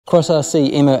Cross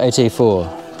RC EMO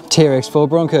AT4, TRX4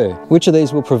 Bronco. Which of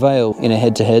these will prevail in a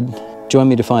head-to-head? Join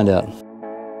me to find out.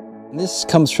 This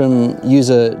comes from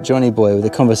user Johnny Boy with a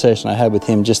conversation I had with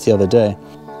him just the other day.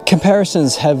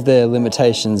 Comparisons have their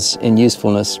limitations in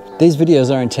usefulness. These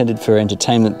videos are intended for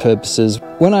entertainment purposes.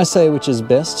 When I say which is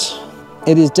best,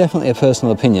 it is definitely a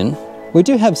personal opinion. We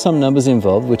do have some numbers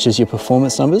involved, which is your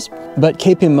performance numbers, but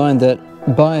keep in mind that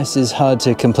bias is hard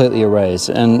to completely erase,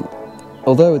 and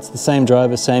although it's the same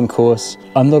driver, same course,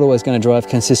 I'm not always going to drive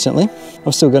consistently.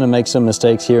 I'm still going to make some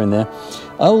mistakes here and there.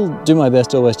 I'll do my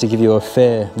best always to give you a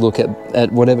fair look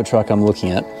at whatever truck I'm looking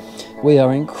at. We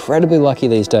are incredibly lucky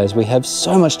these days. We have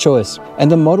so much choice,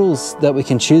 and the models that we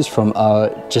can choose from are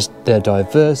they're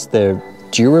diverse, they're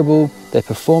durable, they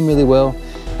perform really well,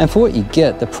 and for what you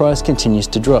get, the price continues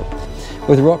to drop.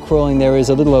 With rock crawling, there is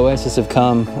a little oasis of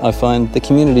calm. I find the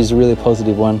community is a really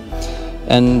positive one,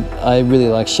 and I really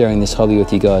like sharing this hobby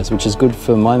with you guys, which is good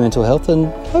for my mental health,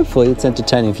 and hopefully it's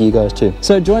entertaining for you guys too.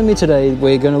 So join me today.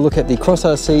 We're going to look at the Cross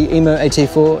RC EMO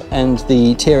AT4 and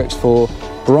the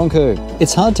TRX4 Bronco.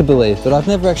 It's hard to believe, but I've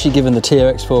never actually given the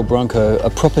TRX4 Bronco a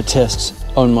proper test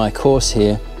on my course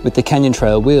here with the Canyon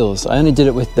Trail wheels. I only did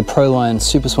it with the Proline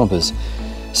Super Swampers.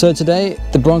 So today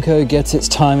the Bronco gets its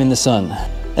time in the sun,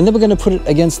 and then we're going to put it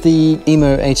against the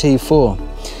EMO AT4.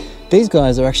 These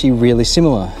guys are actually really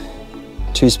similar.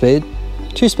 Two-speed,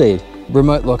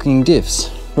 remote locking diffs,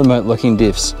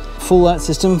 full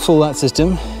light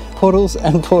system, portals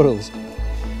and portals.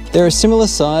 They're a similar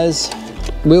size,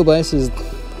 wheelbase is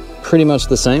pretty much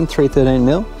the same,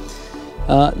 313mm.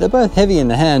 They're both heavy in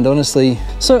the hand, honestly.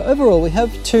 So overall, we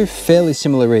have two fairly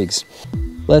similar rigs.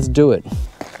 Let's do it.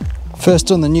 First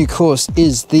on the new course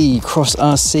is the Cross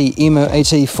RC EMO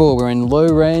AT4. We're in low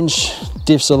range,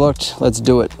 diffs are locked, let's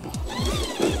do it.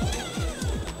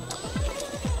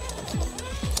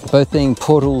 Both being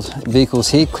portaled vehicles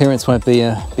here, clearance won't be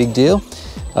a big deal.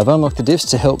 I've unlocked the diffs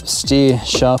to help steer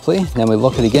sharply. Now we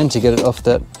lock it again to get it off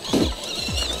that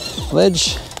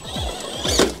ledge.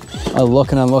 I'll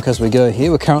lock and unlock as we go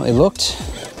here. We're currently locked.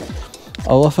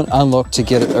 I'll often unlock to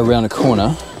get it around a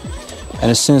corner,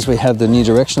 and as soon as we have the new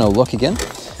direction, I'll lock again.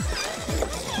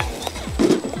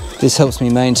 This helps me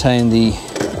maintain the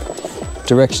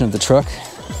direction of the truck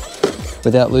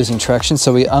without losing traction.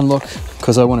 So we unlock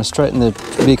because I want to straighten the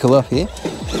vehicle up here.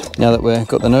 Now that we've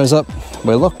got the nose up,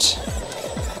 we're locked.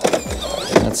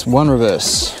 That's one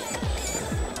reverse.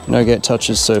 No gate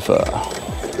touches so far.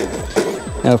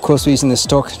 Now of course we're using the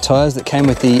stock tyres that came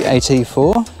with the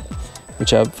AT4,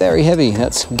 which are very heavy.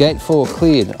 That's gate 4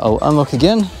 cleared. I'll unlock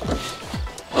again,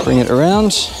 bring it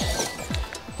around.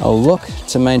 I'll lock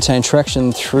to maintain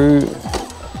traction through,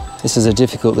 this is a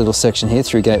difficult little section here,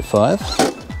 through gate 5.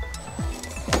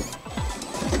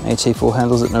 AT4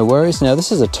 handles it, no worries. Now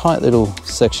this is a tight little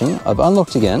section. I've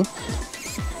unlocked again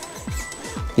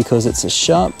because it's a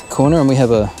sharp corner and we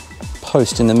have a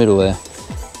post in the middle there,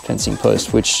 fencing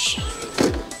post, which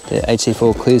the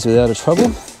AT4 clears without a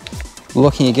trouble.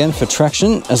 Locking again for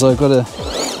traction as I've got a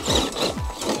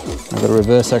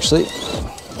reverse actually.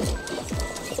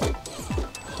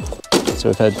 So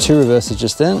we've had two reverses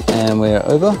just then and we're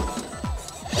over.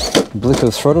 Blick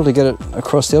of throttle to get it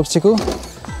across the obstacle.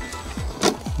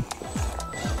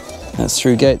 That's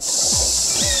through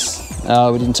gates.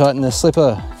 We didn't tighten the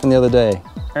slipper from the other day.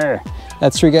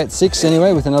 That's through gate 6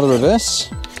 anyway with another reverse.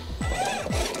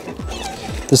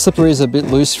 The slipper is a bit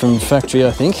loose from factory, I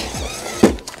think,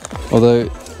 although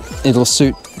it'll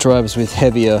suit drivers with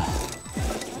heavier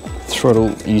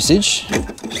throttle usage,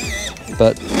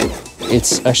 but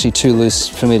it's actually too loose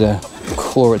for me to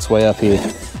claw its way up here.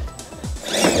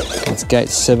 That's gate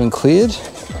 7 cleared.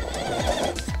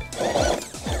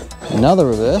 Another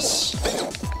reverse.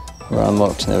 We're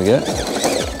unlocked, there we go.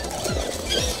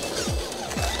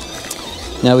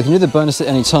 Now we can do the bonus at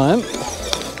any time.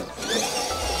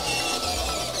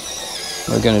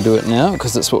 We're going to do it now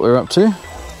because that's what we're up to.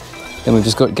 Then we've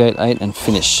just got gate 8 and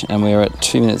finish, and we're at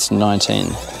 2 minutes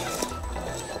 19.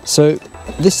 So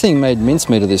this thing made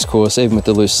mincemeat of this course, even with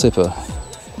the loose slipper.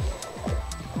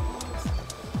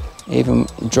 Even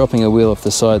dropping a wheel off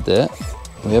the side there.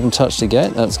 We haven't touched the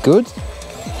gate, that's good.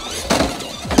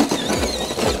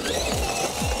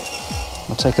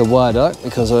 I'll take a wide arc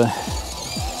because I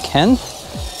can.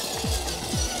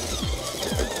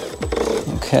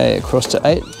 Okay, across to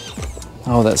 8.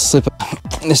 Oh, that slipper.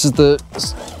 This is the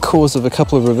cause of a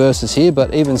couple of reverses here,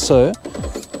 but even so,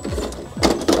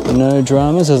 no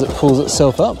dramas as it pulls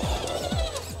itself up.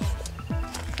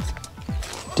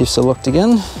 Diffs are locked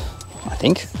again, I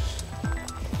think.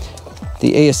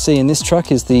 The ESC in this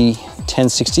truck is the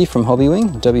 1060 from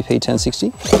Hobbywing, WP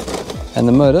 1060, and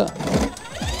the motor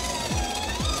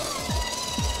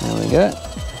There we go.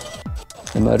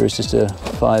 The motor is just a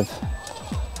 5.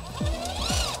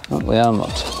 Oh, we are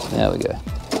unlocked. There we go.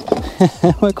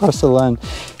 We're across the line.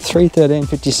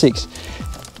 313.56.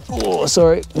 Oh,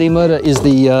 sorry. The motor is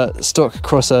the stock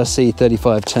Cross RC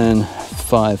 35 turn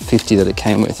 550 that it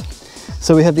came with.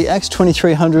 So we have the AX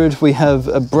 2300. We have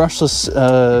a brushless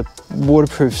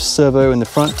waterproof servo in the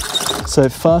front. So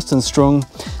fast and strong.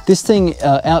 This thing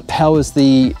outpowers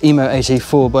the EMO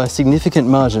AT4 by a significant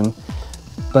margin,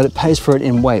 but it pays for it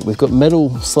in weight. We've got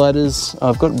metal sliders.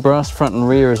 I've got brass front and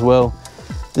rear as well.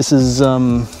 This is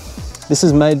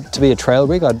made to be a trail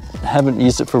rig. I haven't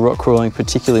used it for rock crawling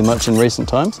particularly much in recent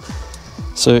times,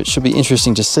 so it should be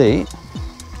interesting to see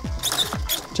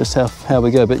just how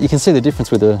we go. But you can see the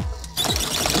difference with a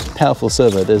powerful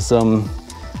servo. There's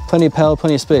plenty of power,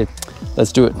 plenty of speed.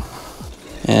 Let's do it.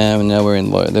 And now we're in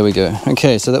low. There we go.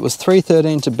 Okay, so that was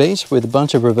 313 to beat with a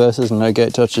bunch of reverses and no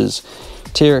gate touches.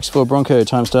 TRX4 Bronco,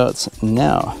 time starts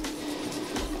now.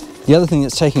 The other thing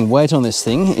that's taking weight on this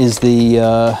thing is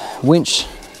the winch.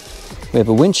 We have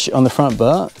a winch on the front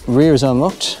bar, rear is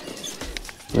unlocked,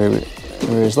 rear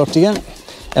is locked again,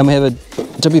 and we have a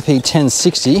WP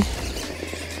 1060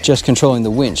 just controlling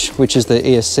the winch, which is the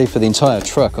ESC for the entire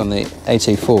truck on the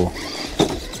AT4.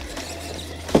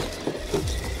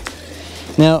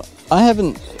 Now, I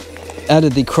haven't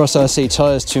added the Cross RC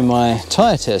tyres to my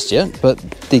tyre test yet, but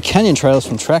the Canyon Trails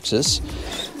from Traxxas,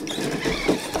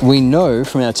 we know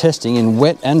from our testing in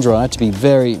wet and dry to be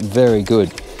very, very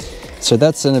good. So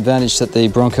that's an advantage that the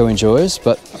Bronco enjoys,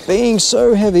 but being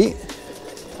so heavy,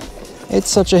 it's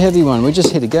such a heavy one. We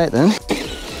just hit a gate then.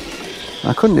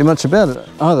 I couldn't do much about it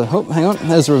either. Oh, hang on,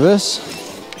 there's the reverse.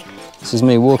 This is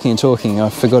me walking and talking. I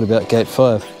forgot about gate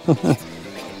 5.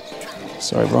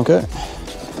 Sorry, Bronco.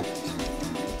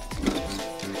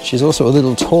 She's also a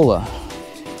little taller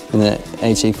than the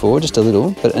AT4, just a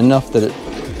little, but enough that it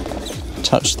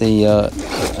touched the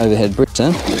overhead bricks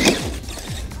then.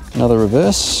 Another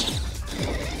reverse.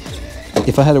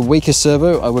 If I had a weaker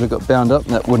servo, I would have got bound up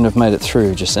and that wouldn't have made it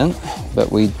through just then.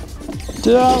 But we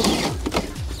did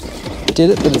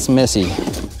it, but it's messy.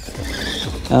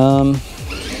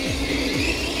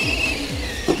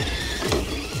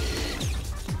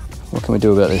 What can we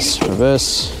do about this?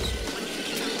 Reverse.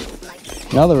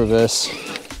 Another reverse.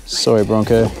 Sorry,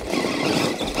 Bronco.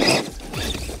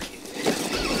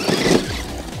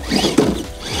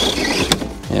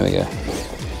 There we go.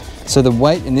 So the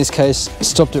weight in this case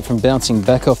stopped it from bouncing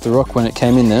back off the rock when it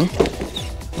came in then.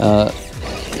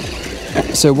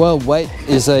 So while weight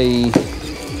is a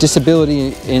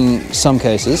disability in some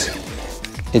cases,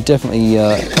 it definitely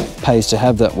pays to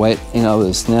have that weight in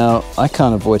others. Now, I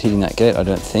can't avoid hitting that gate, I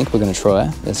don't think. We're going to try.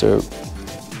 There's a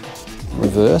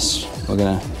reverse. We're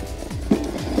going to...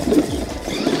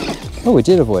 Oh, we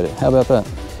did avoid it. How about that?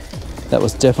 That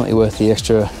was definitely worth the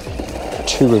extra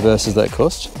 2 reverses that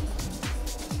cost.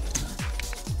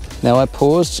 Now, I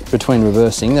paused between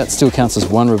reversing. That still counts as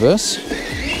 1 reverse.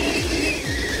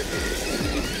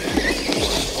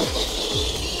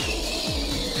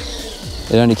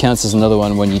 It only counts as another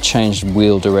one when you change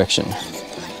wheel direction.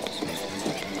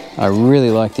 I really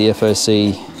like the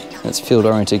FOC, that's field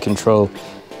oriented control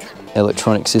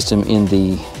electronic system in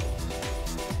the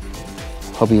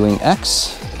Hobbywing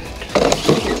Axe.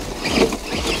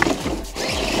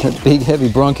 That big heavy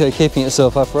Bronco keeping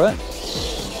itself upright.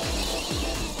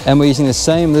 And we're using the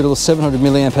same little 700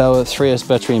 milliamp hour 3S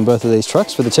battery in both of these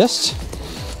trucks for the test.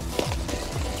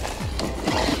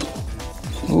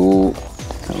 Ooh,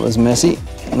 that was messy.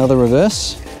 Another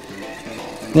reverse.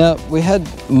 Now, we had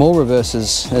more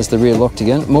reverses as the rear locked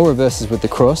again, more reverses with the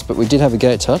Cross, but we did have a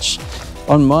gate touch.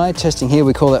 On my testing here,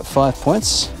 we call that 5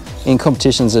 points. In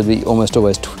competitions, it'd be almost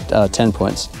always 10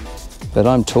 points. But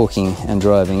I'm talking and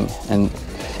driving and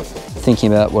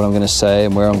thinking about what I'm going to say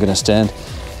and where I'm going to stand.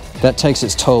 That takes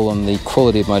its toll on the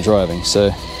quality of my driving,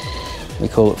 so we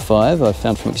call it 5. I've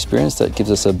found from experience that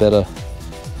gives us a better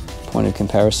point of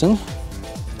comparison.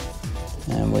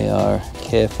 And we are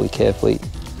carefully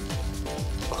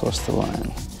across the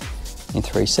line in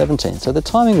 3:17. So the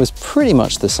timing was pretty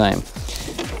much the same.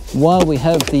 While we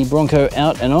have the Bronco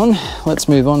out and on, let's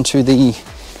move on to the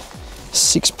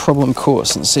 6 problem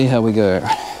course and see how we go.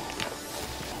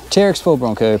 TRX4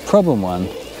 Bronco, problem 1.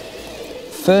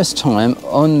 First time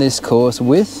on this course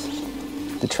with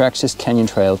the Traxxas Canyon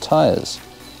Trail tyres.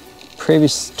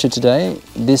 Previous to today,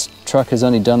 this truck has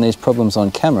only done these problems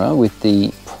on camera with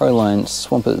the Proline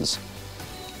Swampers.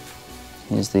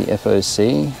 Here's the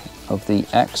FOC of the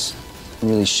Axe,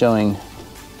 really showing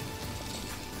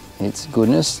its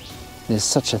goodness. There's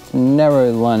such a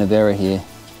narrow line of error here.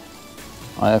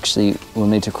 I actually will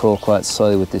need to crawl quite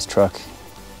slowly with this truck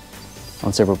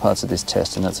on several parts of this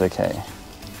test, and that's okay.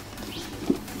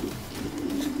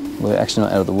 We're actually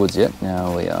not out of the woods yet.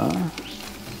 Now we are.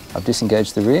 I've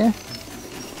disengaged the rear.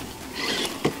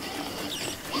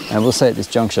 And we'll say at this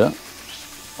juncture,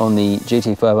 on the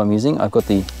GT5 I'm using, I've got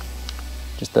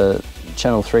just the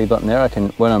channel 3 button there.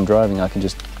 When I'm driving, I can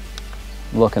just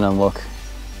lock and unlock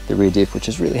the rear diff, which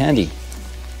is really handy.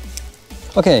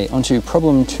 Okay, on to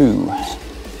problem 2.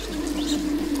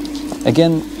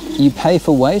 Again, you pay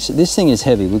for weight. This thing is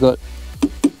heavy. We've got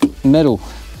metal.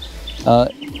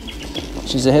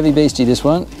 She's a heavy beastie, this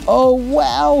one. Oh,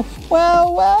 wow,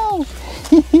 wow, wow.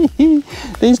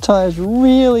 These tires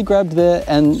really grabbed there,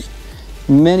 and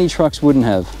many trucks wouldn't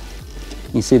have.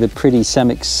 You see the pretty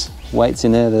Samix weights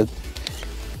in there. That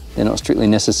they're not strictly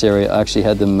necessary. I actually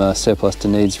had them surplus to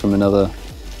needs from another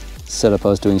setup I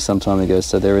was doing some time ago,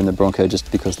 so they're in the Bronco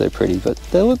just because they're pretty, but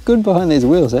they look good behind these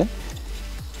wheels, eh?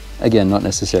 Again, not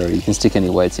necessary. You can stick any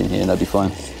weights in here and that'd be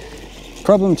fine.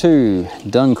 Problem 2,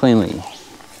 done cleanly.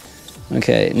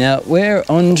 Okay, now we're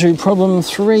on to problem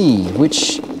 3,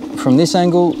 which from this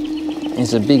angle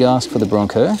is a big ask for the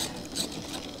Bronco.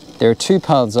 There are 2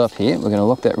 paths up here. We're going to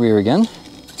lock that rear again.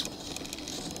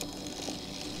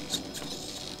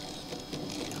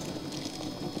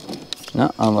 No,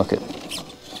 unlock it.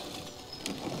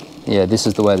 Yeah, this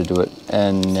is the way to do it.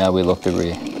 And now we lock the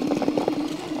rear.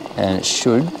 And it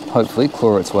should, hopefully,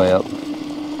 claw its way up.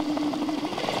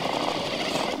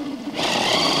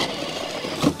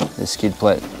 The skid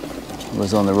plate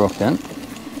was on the rock then.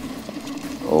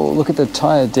 Oh, look at the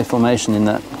tyre deformation in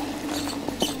that.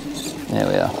 There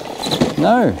we are.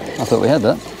 No, I thought we had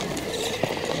that.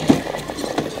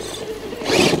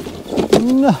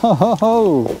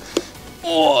 No!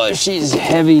 Oh, she's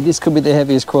heavy. This could be the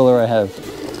heaviest crawler I have.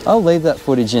 I'll leave that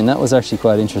footage in. That was actually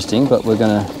quite interesting, but we're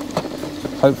going to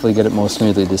hopefully get it more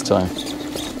smoothly this time.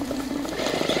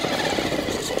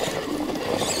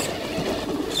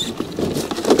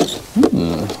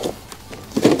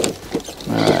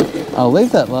 Alright, I'll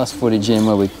leave that last footage in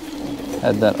where we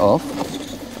had that off.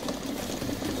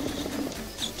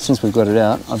 Since we've got it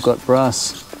out, I've got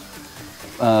brass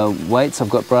weights, I've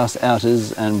got brass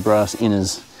outers and brass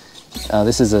inners.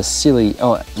 This is a silly,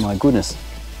 oh my goodness,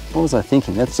 what was I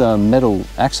thinking? That's a metal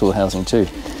axle housing too.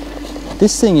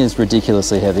 This thing is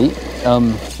ridiculously heavy.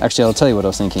 Actually, I'll tell you what I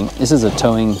was thinking. This is a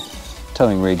towing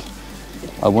rig.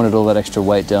 I wanted all that extra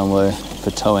weight down low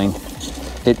for towing.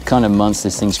 It kind of munts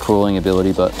this thing's crawling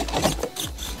ability, but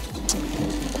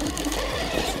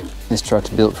this truck's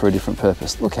built for a different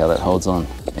purpose. Look how that holds on.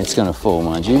 It's going to fall,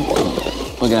 mind you.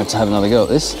 We're going to have another go at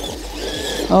this.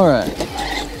 All right.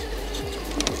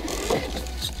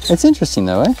 It's interesting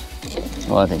though, eh?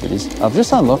 Well, I think it is. I've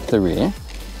just unlocked the rear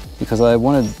because I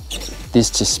wanted this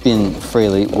to spin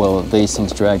freely while these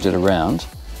things dragged it around.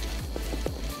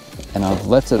 And I've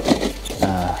left it,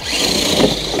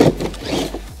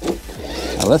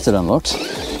 I left it unlocked.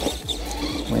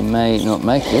 We may not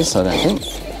make this, I don't think.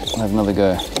 I'll have another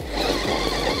go.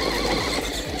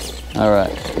 All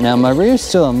right, now my rear is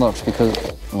still unlocked because,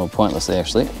 well, pointlessly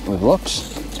actually, we've locked.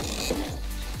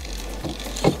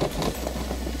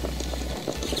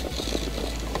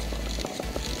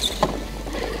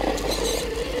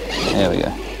 There we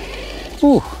go.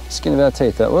 Ooh, skin of our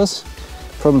teeth that was.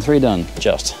 Problem 3 done,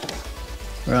 just.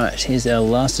 Right, here's our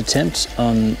last attempt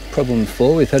on problem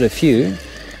 4. We've had a few,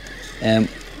 and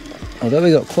although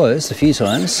we got close a few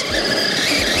times,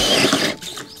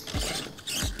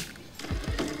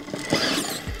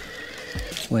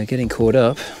 we're getting caught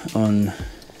up on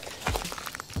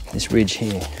this ridge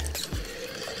here.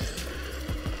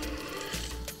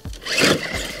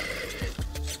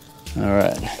 All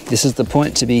right, this is the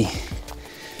point to be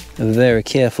very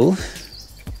careful,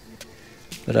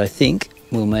 but I think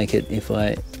we'll make it if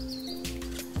I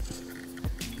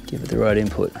give it the right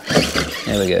input.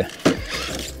 There we go.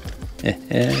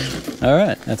 Yeah. All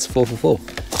right, that's 4 for 4.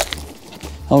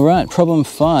 All right, problem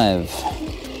 5.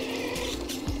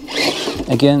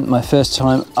 Again, my first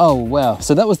time. Oh wow!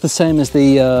 So that was the same as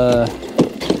the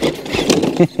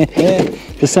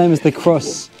the same as the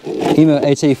Cross EMO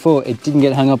AT4. It didn't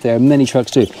get hung up there. Many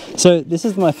trucks do. So this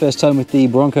is my first time with the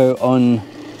Bronco on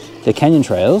the Canyon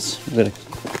Trails. I've got to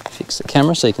fix the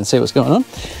camera so you can see what's going on.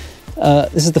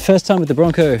 This is the first time with the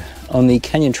Bronco on the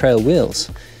Canyon Trail wheels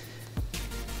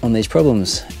on these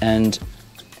problems, and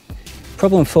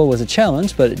problem 4 was a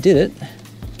challenge, but it did it.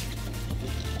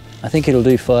 I think it'll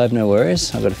do 5, no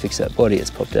worries. I've got to fix that body, it's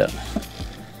popped out.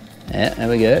 Yeah, there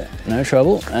we go, no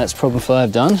trouble. That's problem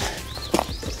 5 done.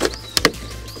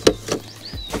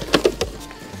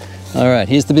 All right,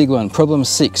 here's the big one, problem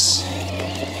 6.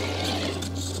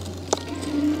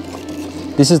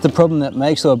 This is the problem that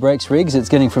makes or breaks rigs. It's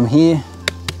getting from here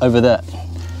over that.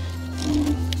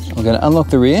 I'm going to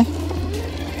unlock the rear.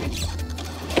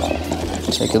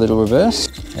 Take a little reverse.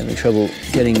 Having trouble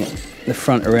getting the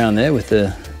front around there with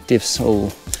the diffs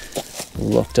all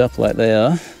locked up like they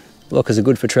are. Lockers are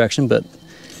good for traction, but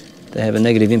they have a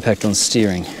negative impact on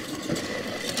steering.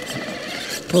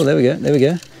 Oh, there we go, there we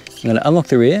go. I'm going to unlock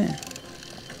the rear.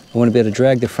 I want to be able to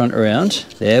drag the front around.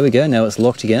 There we go, now it's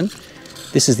locked again.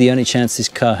 This is the only chance this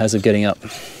car has of getting up.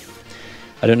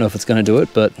 I don't know if it's going to do it,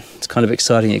 but it's kind of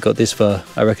exciting it got this far.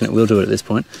 I reckon it will do it at this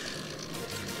point.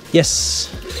 Yes!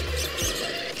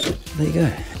 There you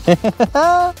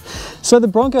go. So the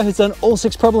Bronco has done all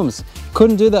 6 problems.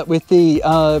 Couldn't do that with the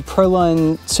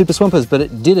Proline Super Swampers, but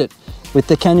it did it with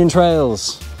the Canyon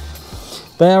Trails.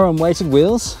 They are on weighted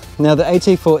wheels. Now the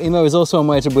AT4 EMO is also on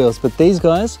weighted wheels, but these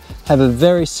guys have a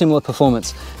very similar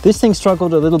performance. This thing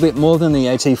struggled a little bit more than the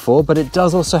AT4, but it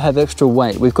does also have extra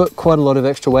weight. We've got quite a lot of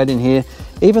extra weight in here.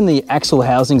 Even the axle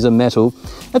housings are metal.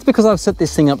 That's because I've set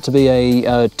this thing up to be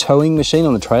a towing machine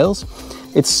on the trails.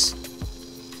 It's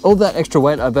all that extra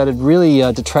weight I've added really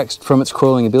detracts from its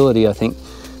crawling ability, I think.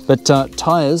 But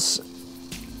tires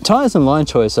and line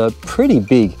choice are pretty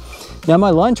big. Now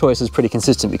my line choice is pretty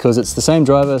consistent because it's the same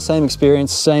driver, same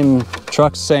experience, same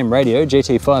trucks, same radio,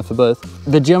 GT5 for both.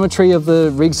 The geometry of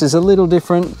the rigs is a little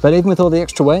different, but even with all the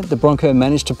extra weight, the Bronco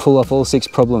managed to pull off all 6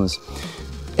 problems.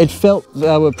 It felt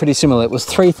they were pretty similar. It was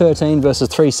 313 versus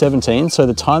 317, so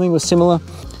the timing was similar.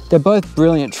 They're both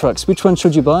brilliant trucks. Which one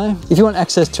should you buy? If you want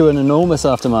access to an enormous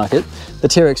aftermarket, the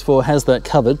TRX4 has that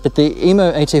covered, but the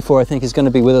EMO AT4 I think is going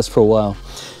to be with us for a while.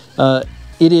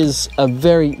 It is a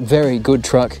very, very good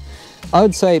truck. I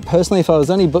would say personally, if I was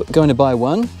only going to buy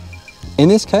one, in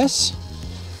this case,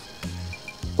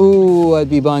 ooh, I'd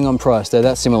be buying on price. They're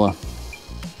that similar.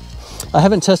 I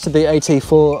haven't tested the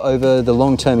AT4 over the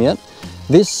long term yet.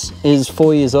 This is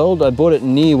 4 years old. I bought it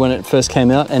new when it first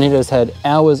came out, and it has had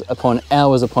hours upon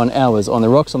hours upon hours on the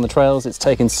rocks, on the trails. It's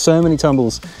taken so many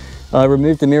tumbles. I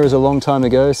removed the mirrors a long time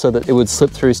ago so that it would slip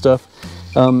through stuff.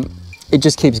 It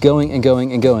just keeps going and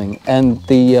going and going, and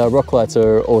the rock lights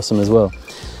are awesome as well.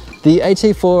 The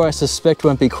AT4 I suspect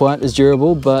won't be quite as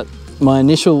durable, but my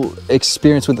initial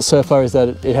experience with it so far is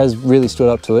that it has really stood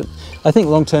up to it. I think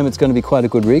long term it's going to be quite a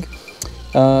good rig.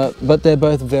 But they're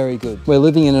both very good. We're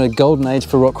living in a golden age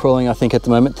for rock crawling, I think, at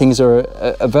the moment. Things are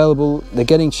available, they're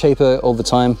getting cheaper all the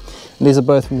time. And these are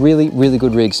both really, really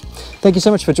good rigs. Thank you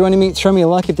so much for joining me. Throw me a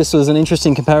like if this was an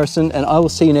interesting comparison, and I will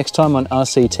see you next time on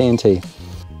RC-TNT.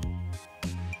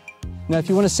 Now, if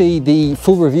you want to see the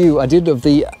full review I did of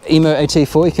the EMO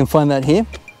AT4, you can find that here.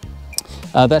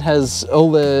 That has all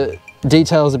the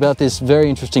details about this very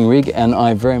interesting rig, and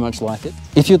I very much like it.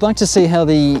 If you'd like to see how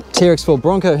the TRX4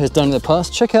 Bronco has done in the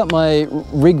past, check out my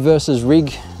rig versus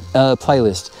rig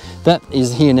playlist. That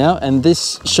is here now, and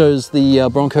this shows the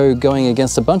Bronco going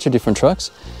against a bunch of different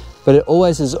trucks, but it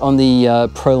always is on the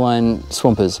Proline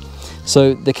Swampers.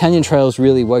 So the Canyon Trails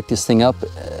really woke this thing up,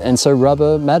 and so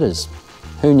rubber matters.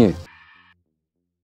 Who knew?